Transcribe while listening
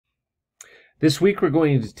This week we're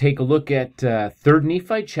going to take a look at 3rd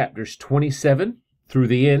Nephi, chapters 27 through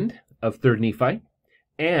the end of 3rd Nephi,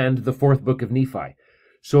 and the 4th book of Nephi.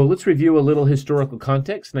 So let's review a little historical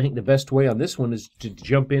context, and I think the best way on this one is to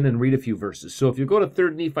jump in and read a few verses. So if you go to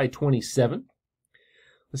 3rd Nephi 27,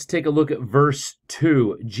 let's take a look at verse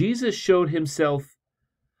 2. Jesus showed himself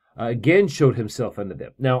unto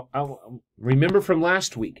them. Now, remember from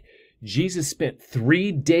last week, Jesus spent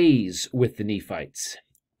 3 days with the Nephites,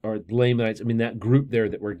 or the Lamanites, that group there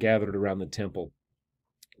that were gathered around the temple,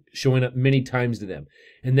 showing up many times to them.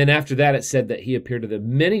 And then after that, it said that he appeared to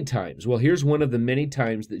them many times. Well, here's one of the many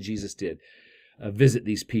times that Jesus did visit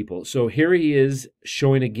these people. So here he is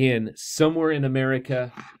showing again somewhere in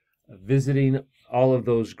America, visiting all of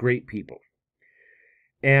those great people.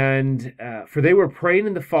 And for they were praying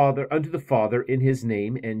unto the Father in his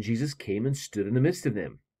name, and Jesus came and stood in the midst of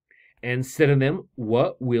them, and said unto them,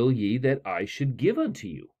 What will ye that I should give unto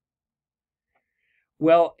you?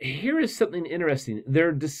 Well, here is something interesting.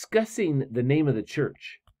 They're discussing the name of the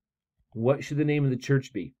church. What should the name of the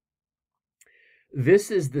church be? This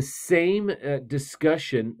is the same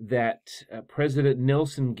discussion that President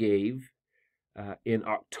Nelson gave in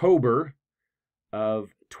October of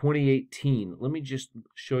 2018. Let me just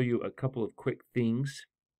show you a couple of quick things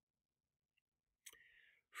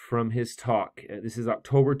from his talk. This is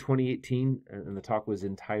October 2018, and the talk was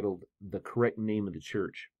entitled, The Correct Name of the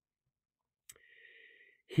Church.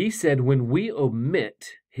 He said, when we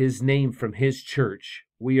omit his name from his church,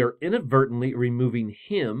 we are inadvertently removing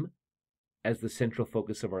him as the central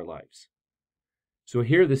focus of our lives. So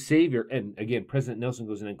here the Savior, and again, President Nelson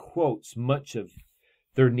goes in and quotes much of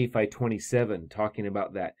 3rd Nephi 27, talking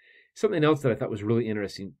about that. Something else that I thought was really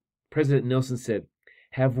interesting. President Nelson said,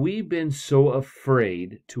 have we been so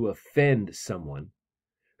afraid to offend someone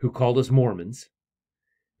who called us Mormons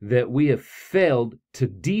that we have failed to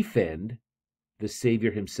defend the Savior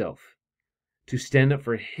himself, to stand up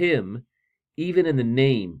for him even in the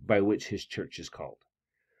name by which his church is called?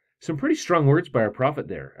 Some pretty strong words by our prophet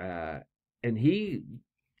there. And he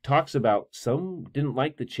talks about some didn't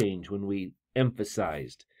like the change when we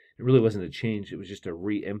emphasized. It really wasn't a change, it was just a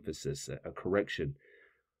re-emphasis, a correction,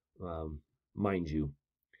 mind you.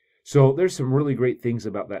 So there's some really great things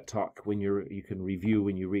about that talk when you can review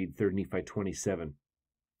when you read 3rd Nephi 27,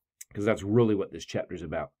 because that's really what this chapter is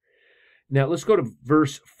about. Now let's go to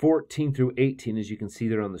verse 14 through 18, as you can see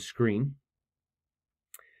there on the screen.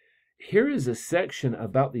 Here is a section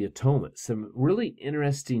about the atonement, some really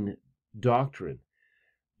interesting doctrine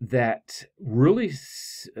that really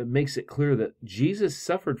makes it clear that Jesus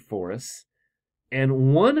suffered for us.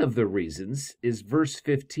 And one of the reasons is verse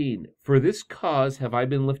 15. For this cause have I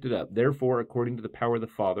been lifted up. Therefore, according to the power of the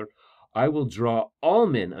Father, I will draw all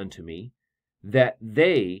men unto me, that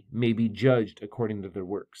they may be judged according to their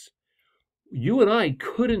works. You and I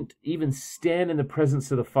couldn't even stand in the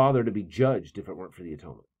presence of the Father to be judged if it weren't for the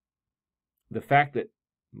atonement. The fact that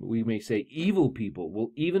we may say evil people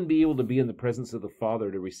will even be able to be in the presence of the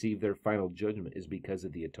Father to receive their final judgment is because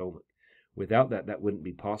of the atonement. Without that, that wouldn't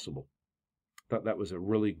be possible. I thought that was a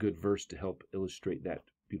really good verse to help illustrate that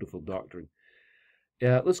beautiful doctrine.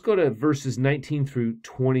 Let's go to verses 19 through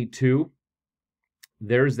 22.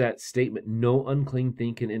 There's that statement, no unclean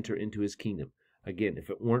thing can enter into his kingdom. Again, if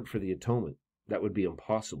it weren't for the atonement, that would be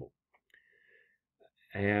impossible.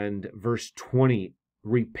 And verse 20,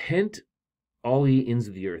 repent all ye ends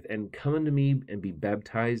of the earth, and come unto me and be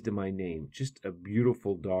baptized in my name. Just a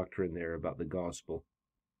beautiful doctrine there about the gospel.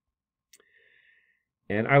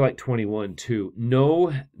 And I like 21 too.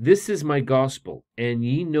 Know this is my gospel, and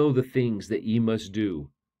ye know the things that ye must do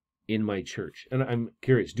in my church. And I'm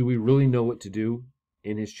curious, do we really know what to do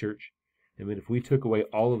in his church? If we took away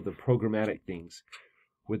all of the programmatic things,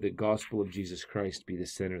 would the gospel of Jesus Christ be the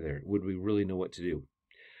center there? Would we really know what to do?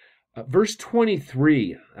 Verse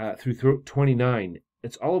 23 through 29,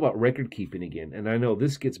 it's all about record keeping again. And I know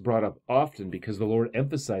this gets brought up often because the Lord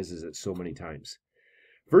emphasizes it so many times.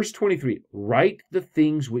 Verse 23, write the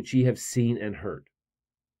things which ye have seen and heard.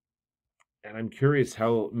 And I'm curious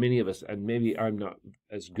how many of us, and maybe I'm not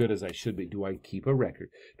as good as I should be, do I keep a record?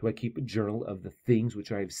 Do I keep a journal of the things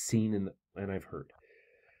which I have seen and I've heard?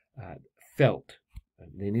 Felt.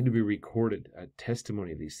 They need to be recorded, a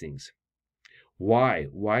testimony of these things. Why?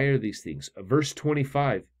 Why are these things? Verse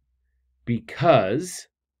 25, because,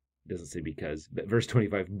 it doesn't say because, but verse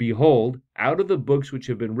 25, behold, out of the books which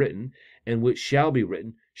have been written, and which shall be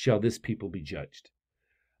written, shall this people be judged.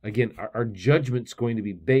 Again, our judgment's going to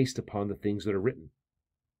be based upon the things that are written.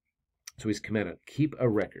 So he's commanded, keep a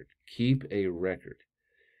record. Keep a record.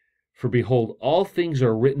 For behold, all things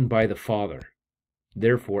are written by the Father.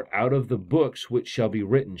 Therefore, out of the books which shall be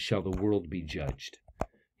written shall the world be judged.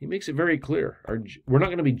 He makes it very clear. We're not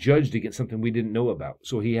going to be judged against something we didn't know about.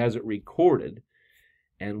 So he has it recorded,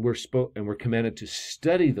 and we're commanded to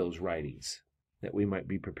study those writings that we might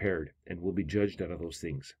be prepared, and we'll be judged out of those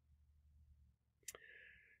things.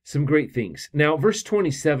 Some great things. Now, verse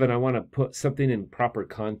 27, I want to put something in proper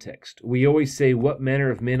context. We always say, what manner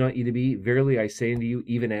of men ought ye to be? Verily I say unto you,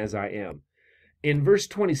 even as I am. In verse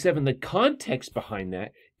 27, the context behind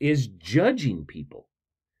that is judging people.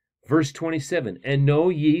 Verse 27, and know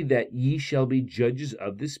ye that ye shall be judges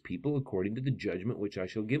of this people according to the judgment which I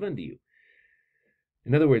shall give unto you.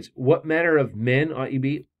 In other words, what manner of men ought you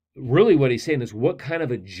be? Really what he's saying is, what kind of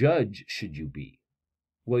a judge should you be?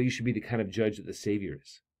 Well, you should be the kind of judge that the Savior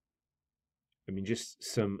is. I mean, just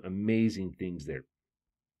some amazing things there.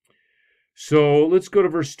 So let's go to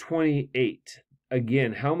verse 28.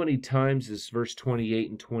 Again, how many times has verse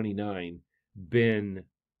 28 and 29 been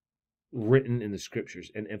written in the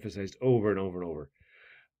scriptures and emphasized over and over and over?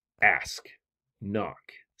 Ask,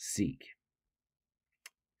 knock, seek.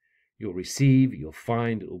 You'll receive, you'll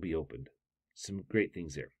find, it will be opened. Some great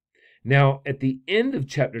things there. Now, at the end of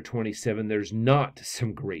chapter 27, there's not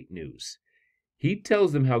some great news. He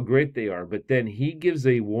tells them how great they are, but then he gives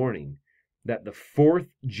a warning that the fourth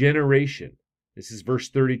generation, this is verse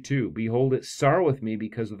 32, behold, it sorroweth me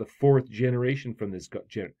because of the fourth generation from this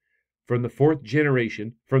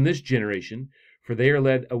generation, for they are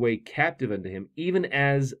led away captive unto him, even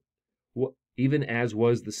as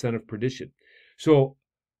was the son of perdition. So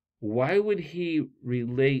why would he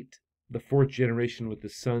relate the fourth generation with the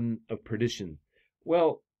son of perdition?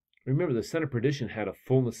 Well, remember, the son of perdition had a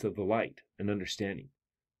fullness of the light and understanding.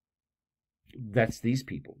 That's these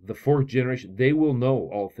people. The fourth generation, they will know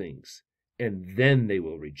all things, and then they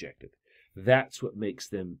will reject it. That's what makes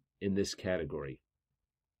them in this category.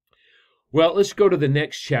 Well, let's go to the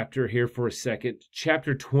next chapter here for a second.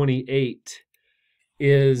 Chapter 28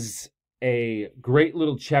 is a great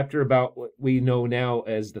little chapter about what we know now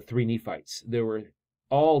as the three Nephites. There were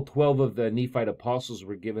all 12 of the Nephite apostles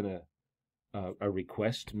were given a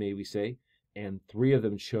request, may we say, and 3 of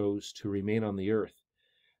them chose to remain on the earth.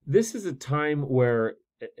 This is a time where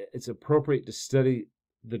it's appropriate to study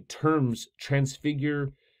the terms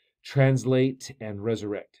transfigure, translate, and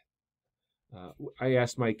resurrect. I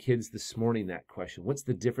asked my kids this morning that question. What's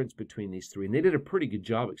the difference between these 3? And they did a pretty good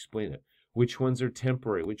job explaining it. Which ones are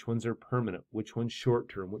temporary? Which ones are permanent? Which one's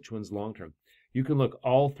short-term? Which one's long-term? You can look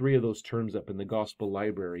all 3 of those terms up in the Gospel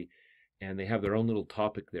Library, and they have their own little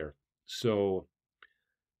topic there. So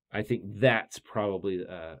I think that's probably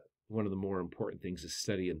one of the more important things to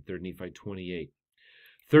study in 3 Nephi 28.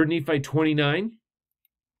 3 Nephi 29,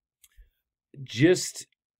 just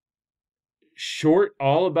short,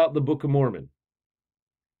 all about the Book of Mormon.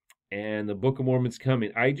 And the Book of Mormon's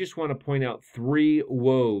coming. I just want to point out 3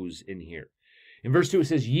 woes in here. In verse 2 it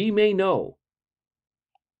says, ye may know.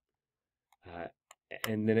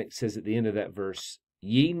 And then it says at the end of that verse,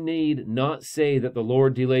 ye need not say that the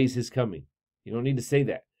Lord delays his coming. You don't need to say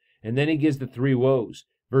that. And then he gives the 3 woes.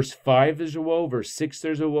 Verse 5 there's a woe, verse 6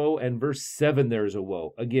 there's a woe, and verse 7 there's a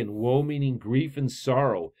woe. Again, woe meaning grief and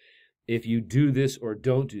sorrow if you do this or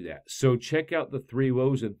don't do that. So check out the 3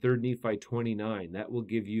 woes in 3 Nephi 29. That will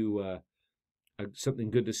give you something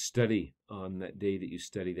good to study on that day that you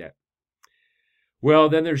study that. Well,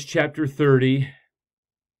 then there's chapter 30.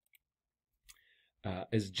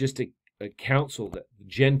 Is just a counsel that the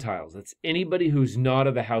Gentiles, that's anybody who's not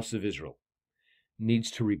of the house of Israel,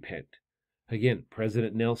 needs to repent. Again,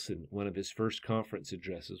 President Nelson, one of his first conference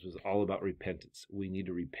addresses was all about repentance. We need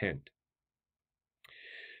to repent.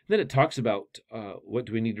 Then it talks about what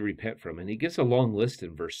do we need to repent from, and he gives a long list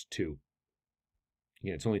in verse 2.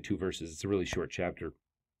 Yeah, it's only 2 verses. It's a really short chapter.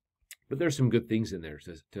 But there's some good things in there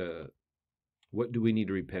to what do we need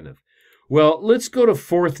to repent of. Well, let's go to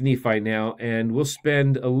 4th Nephi now, and we'll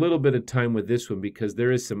spend a little bit of time with this one because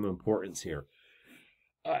there is some importance here.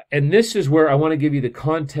 And this is where I want to give you the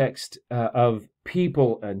context of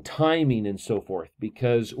people and timing and so forth,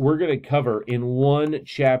 because we're going to cover in one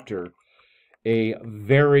chapter a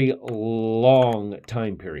very long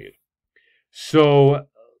time period. So,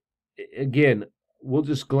 again, we'll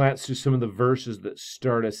just glance through some of the verses that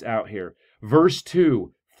start us out here. Verse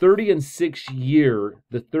 2. The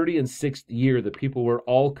 36th year, the people were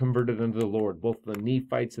all converted unto the Lord, both the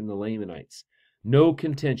Nephites and the Lamanites. No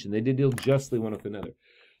contention. They did deal justly one with another.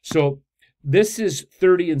 So this is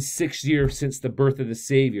 36th year since the birth of the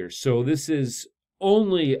Savior. So this is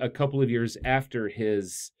only a couple of years after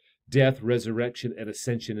his death, resurrection, and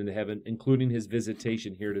ascension into heaven, including his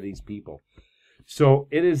visitation here to these people. So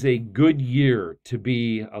it is a good year to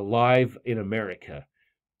be alive in America.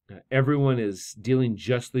 Everyone is dealing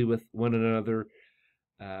justly with one another.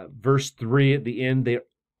 Verse 3 at the end,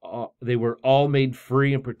 they were all made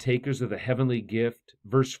free and partakers of the heavenly gift.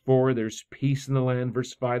 Verse 4, there's peace in the land.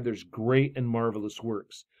 Verse 5, there's great and marvelous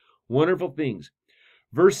works. Wonderful things.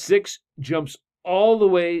 Verse 6 jumps all the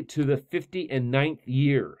way to the 59th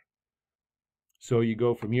year. So you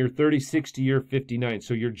go from year 36 to year 59.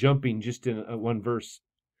 So you're jumping just in one verse.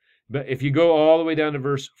 But if you go all the way down to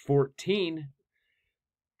verse 14,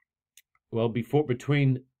 well,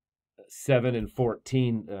 between 7 and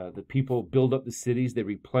 14, the people build up the cities, they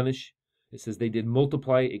replenish. It says they did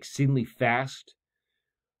multiply exceedingly fast.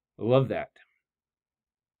 I love that.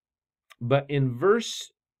 But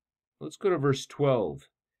let's go to verse 12.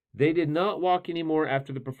 They did not walk anymore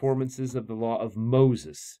after the performances of the law of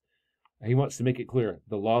Moses. He wants to make it clear.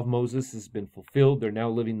 The law of Moses has been fulfilled. They're now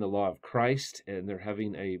living the law of Christ, and they're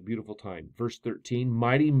having a beautiful time. Verse 13,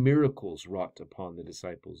 mighty miracles wrought upon the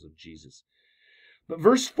disciples of Jesus. But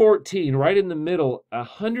verse 14, right in the middle,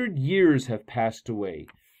 100 years have passed away.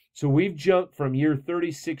 So we've jumped from year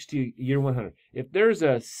 36 to year 100. If there's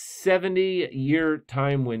a 70-year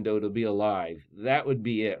time window to be alive, that would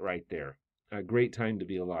be it right there. A great time to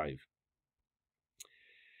be alive.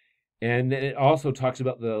 And it also talks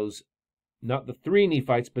about those, not the 3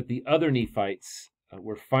 Nephites, but the other Nephites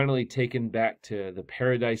were finally taken back to the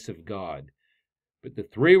paradise of God. But the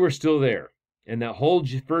 3 were still there. And that whole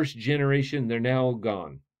first generation, they're now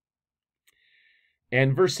gone.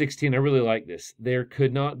 And verse 16, I really like this. There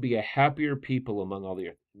could not be a happier people among all the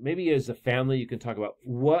earth. Maybe as a family, you can talk about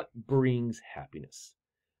what brings happiness.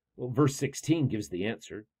 Well, verse 16 gives the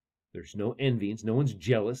answer. There's no envyings. No one's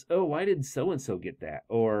jealous. Oh, why did so-and-so get that?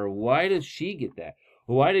 Or why does she get that?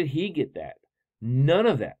 Why did he get that? None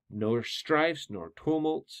of that. Nor strifes, nor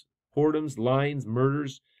tumults, whoredoms, lyings,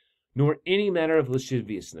 murders, nor any manner of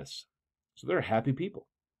lasciviousness. So they're happy people.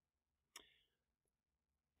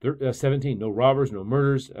 17, no robbers, no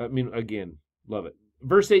murders. I mean, again, love it.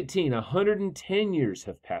 Verse 18, 110 years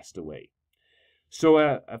have passed away.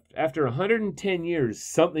 So after 110 years,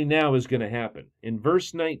 something now is going to happen. In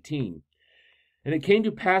verse 19, and it came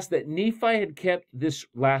to pass that Nephi had kept this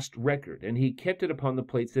last record, and he kept it upon the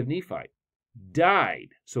plates of Nephi. Died.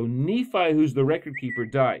 So Nephi, who's the record keeper,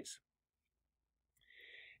 dies.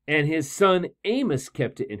 And his son Amos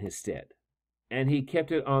kept it in his stead. And he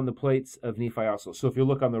kept it on the plates of Nephi also. So if you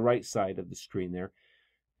look on the right side of the screen there,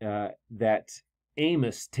 that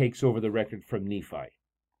Amos takes over the record from Nephi.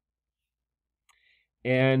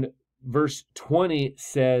 And verse 20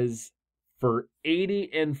 says, for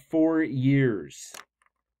 84 years,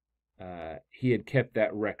 he had kept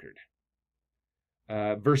that record.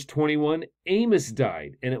 Verse 21, Amos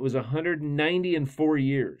died, and it was 194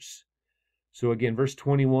 years. So again, verse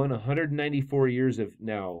 21, 194 years have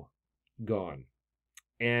now gone.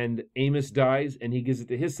 And Amos dies, and he gives it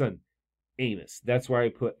to his son, Amos. That's why I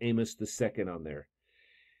put Amos the second on there.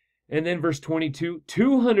 And then verse 22,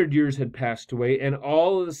 200 years had passed away, and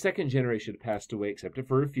all of the second generation had passed away, except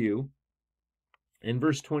for a few. And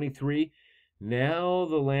verse 23, now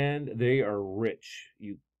the land, they are rich.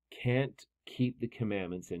 You can't keep the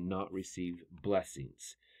commandments and not receive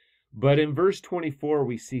blessings. But in verse 24,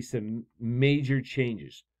 we see some major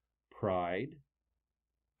changes. Pride,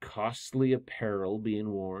 costly apparel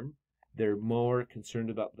being worn. They're more concerned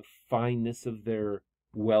about the fineness of their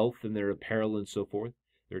wealth and their apparel and so forth.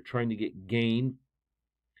 They're trying to get gain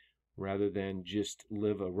rather than just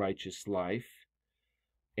live a righteous life.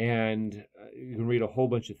 And you can read a whole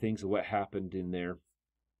bunch of things of what happened in there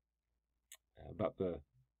about the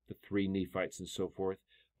 3 Nephites and so forth.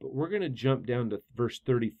 But we're going to jump down to verse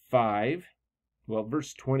 35. Well,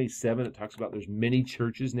 verse 27, it talks about there's many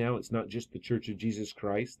churches now. It's not just the Church of Jesus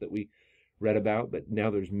Christ that we read about, but now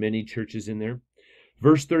there's many churches in there.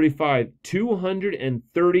 Verse 35,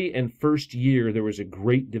 231st year, there was a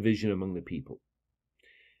great division among the people.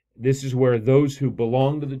 This is where those who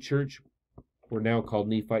belonged to the church were now called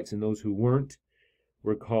Nephites, and those who weren't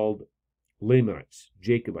were called Lamanites,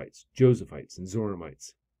 Jacobites, Josephites, and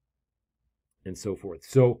Zoramites, and so forth.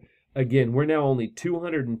 So, again, we're now only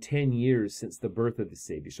 210 years since the birth of the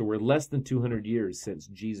Savior. So we're less than 200 years since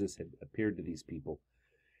Jesus had appeared to these people.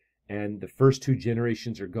 And the first 2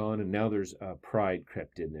 generations are gone, and now there's pride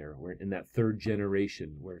crept in there. We're in that 3rd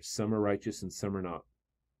generation where some are righteous and some are not.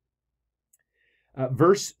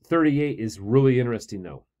 Verse 38 is really interesting,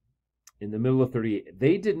 though. In the middle of 38,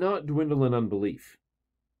 they did not dwindle in unbelief,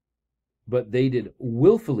 but they did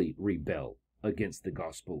willfully rebel against the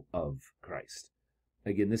gospel of Christ.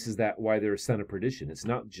 Again, this is that why they're a son of perdition. It's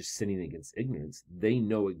not just sinning against ignorance. They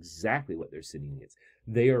know exactly what they're sinning against.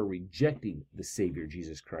 They are rejecting the Savior,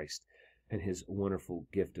 Jesus Christ, and his wonderful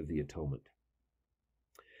gift of the atonement.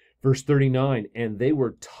 Verse 39, and they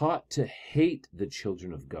were taught to hate the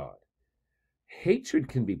children of God. Hatred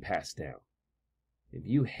can be passed down. If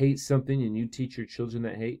you hate something and you teach your children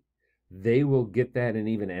that hate, they will get that and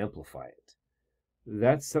even amplify it.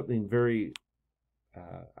 That's something very,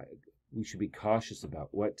 we should be cautious about.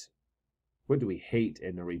 What do we hate,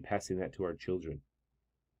 and are we passing that to our children?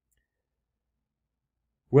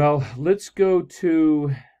 Well, let's go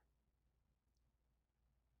to,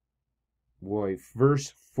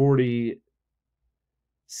 verse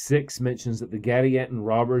 46 mentions that the Gadianton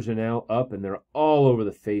robbers are now up, and they're all over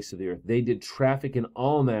the face of the earth. They did traffic in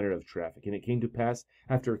all manner of traffic, and it came to pass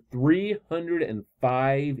after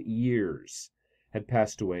 305 years had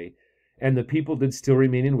passed away, and the people did still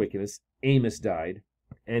remain in wickedness. Amos died,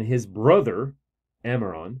 and his brother,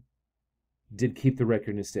 Amram, did keep the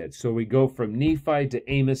record instead. So we go from Nephi to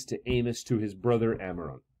Amos to his brother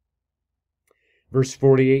Amram. Verse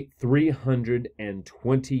 48,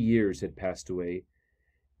 320 years had passed away,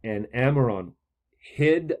 and Amram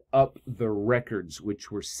hid up the records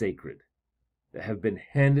which were sacred, that have been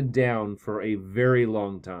handed down for a very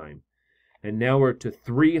long time. And now we're to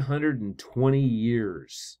 320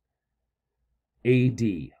 years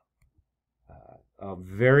A.D., a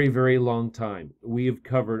very, very long time. We have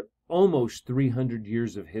covered almost 300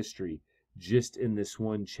 years of history just in this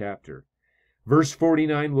one chapter. Verse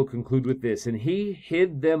 49 will conclude with this, and he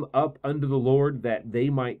hid them up unto the Lord, that they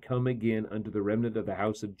might come again unto the remnant of the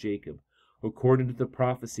house of Jacob, according to the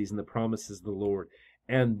prophecies and the promises of the Lord.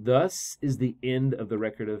 And thus is the end of the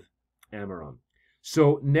record of Amram.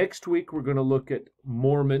 So next week we're going to look at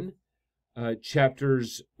Mormon,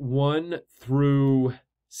 chapters 1 through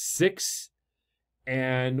 6,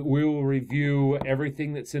 and we will review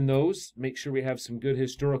everything that's in those. Make sure we have some good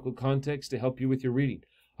historical context to help you with your reading.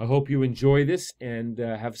 I hope you enjoy this and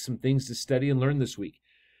have some things to study and learn this week.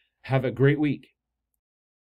 Have a great week.